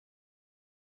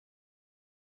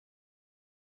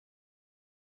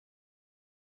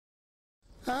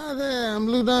Hi there, I'm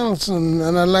Lou Donaldson,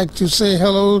 and I'd like to say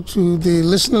hello to the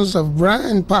listeners of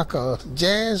Brian Parker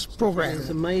Jazz Program. It's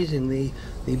amazing the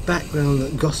background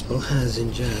that gospel has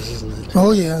in jazz, isn't it?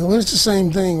 Oh yeah, well it's the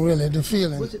same thing really, the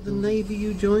feeling. Was it the Navy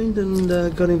you joined and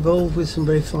got involved with some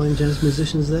very fine jazz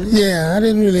musicians then? Yeah, I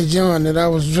didn't really join it, I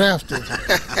was drafted.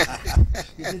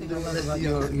 You didn't know about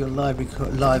your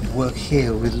live work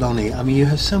here with Lonnie. I mean, you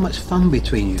have so much fun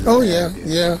between you. Oh yeah.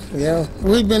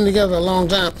 We've been together a long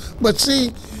time. But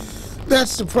see,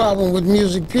 that's the problem with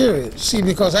music, period. See,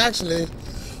 because actually,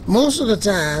 most of the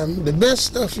time, the best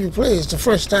stuff you play is the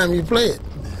first time you play it.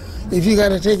 If you got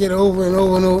to take it over and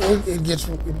over and over, it gets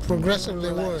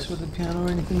progressively worse. With the piano or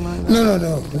anything like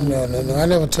that? No. I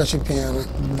never touch a piano.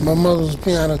 My mother was a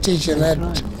piano teacher,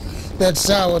 and that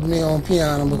soured me on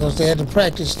piano because they had to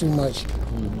practice too much.